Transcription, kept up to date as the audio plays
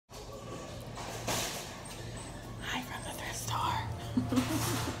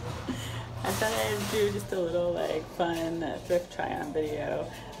I thought I'd do just a little like fun thrift try on video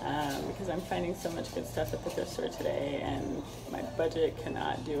because I'm finding so much good stuff at the thrift store today, and my budget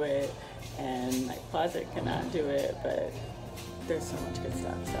cannot do it and my closet cannot do it, but there's so much good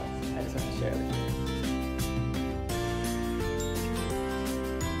stuff, so I just want to share it with you.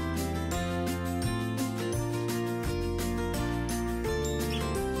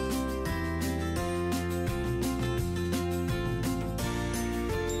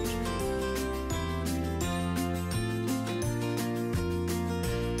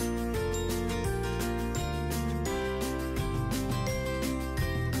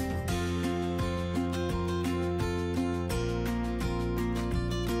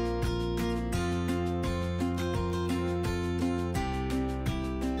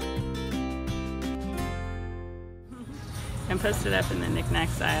 And posted up in the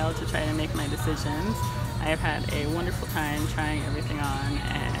knickknacks aisle to try to make my decisions. I have had a wonderful time trying everything on,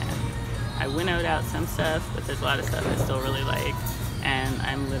 and I winnowed out some stuff, but there's a lot of stuff I still really like, and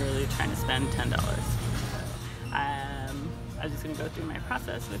I'm literally trying to spend $10. I'm just going to go through my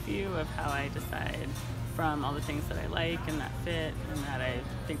process with you of how I decide from all the things that I like and that fit and that I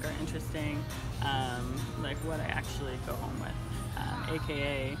think are interesting, like what I actually go home with.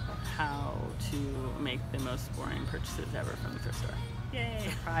 AKA how to make the most boring purchases ever from the thrift store. Yay!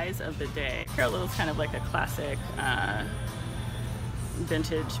 Prize of the day. Carol's kind of like a classic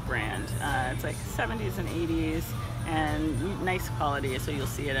vintage brand. It's like 70s and 80s and nice quality, so you'll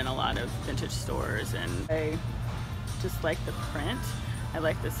see it in a lot of vintage stores. And I just like the print. I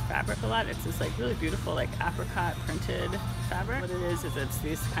like this fabric a lot. It's this like really beautiful like apricot printed fabric. What it is it's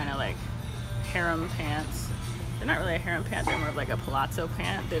these kind of like harem pants. They're not really a harem pant, they're more of like a palazzo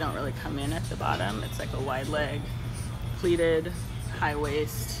pant. They don't really come in at the bottom. It's like a wide leg, pleated, high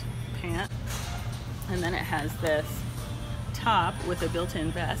waist pant. And then it has this top with a built-in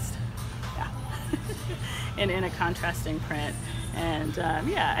vest. Yeah. and in a contrasting print. And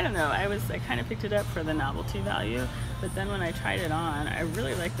yeah, I don't know, I kind of picked it up for the novelty value, but then when I tried it on, I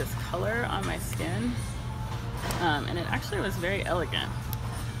really liked this color on my skin. And it actually was very elegant.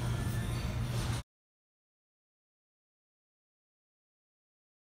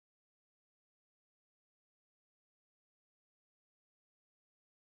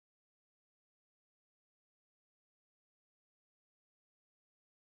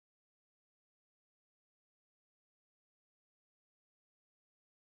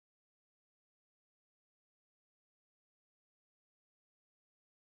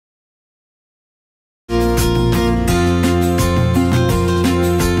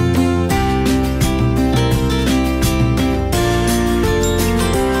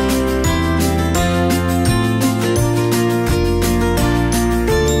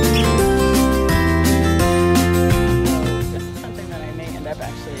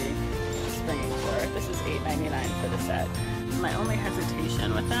 For the set. My only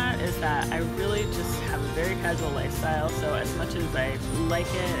hesitation with that is that I really just have a very casual lifestyle, so as much as I like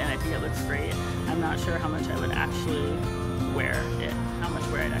it and I think it looks great, I'm not sure how much I would actually wear it, how much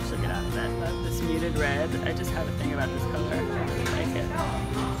wear I'd actually get out of it. But this muted red, I just have a thing about this color, I really like it.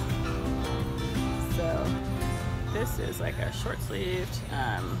 So this is like a short-sleeved,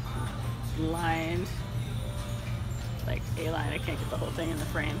 lined, like A-line, I can't get the whole thing in the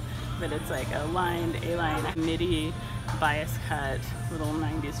frame, but it's like a lined A-line midi bias cut little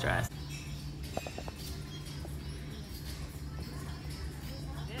 90s dress.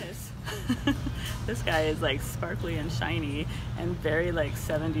 This guy is like sparkly and shiny and very like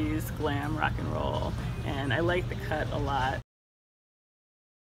 70s glam rock and roll, and I like the cut a lot.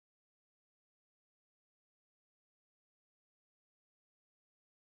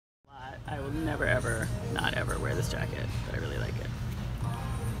 I will never ever, not ever wear this jacket, but I really like it.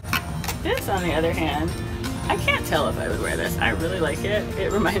 This, on the other hand, I can't tell if I would wear this. I really like it.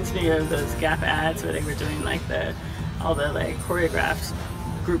 It reminds me of those Gap ads where they were doing like all the like choreographed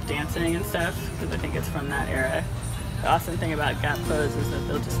group dancing and stuff, because I think it's from that era. The awesome thing about Gap clothes is that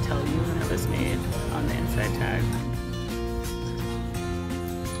they'll just tell you when it was made on the inside tag.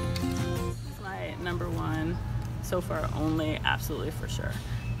 This is my number one so far, only, absolutely for sure.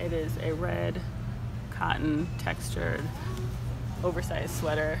 It is a red cotton textured oversized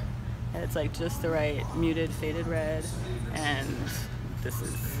sweater, and it's like just the right muted faded red, and this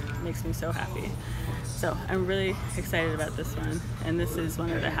makes me so happy. So I'm really excited about this one, and this is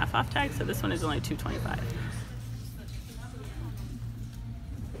one of the half off tags, so this one is only $2.25.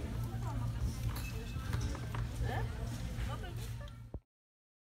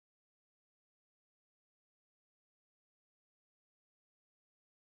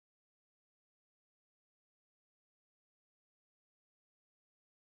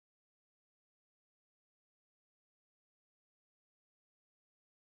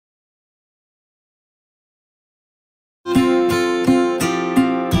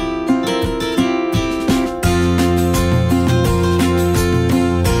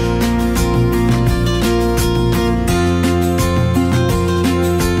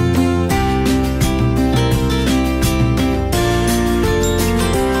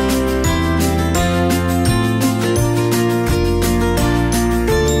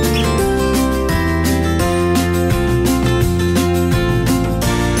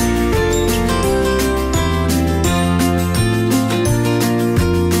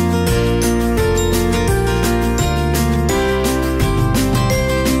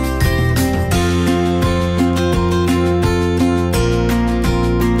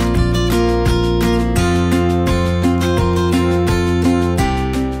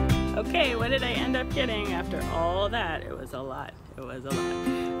 kidding, after all that, it was a lot. It was a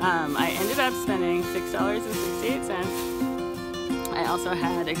lot. I ended up spending $6.68. I also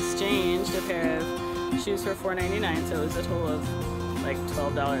had exchanged a pair of shoes for $4.99, so it was a total of like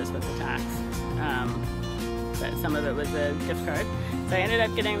 $12 with the tax. But some of it was a gift card. So I ended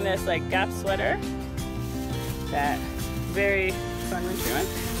up getting this like Gap sweater, that very fun wintry one.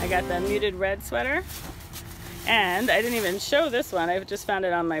 I got the muted red sweater, and I didn't even show this one. I just found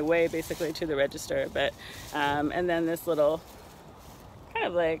it on my way basically to the register. But and then this little kind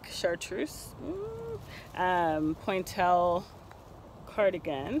of like chartreuse pointelle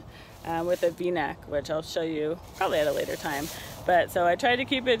cardigan with a v-neck, which I'll show you probably at a later time. But so I tried to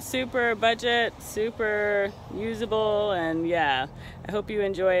keep it super budget, super usable, and yeah, I hope you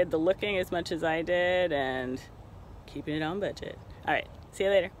enjoyed the looking as much as I did, and keeping it on budget. All right, see you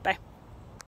later. Bye.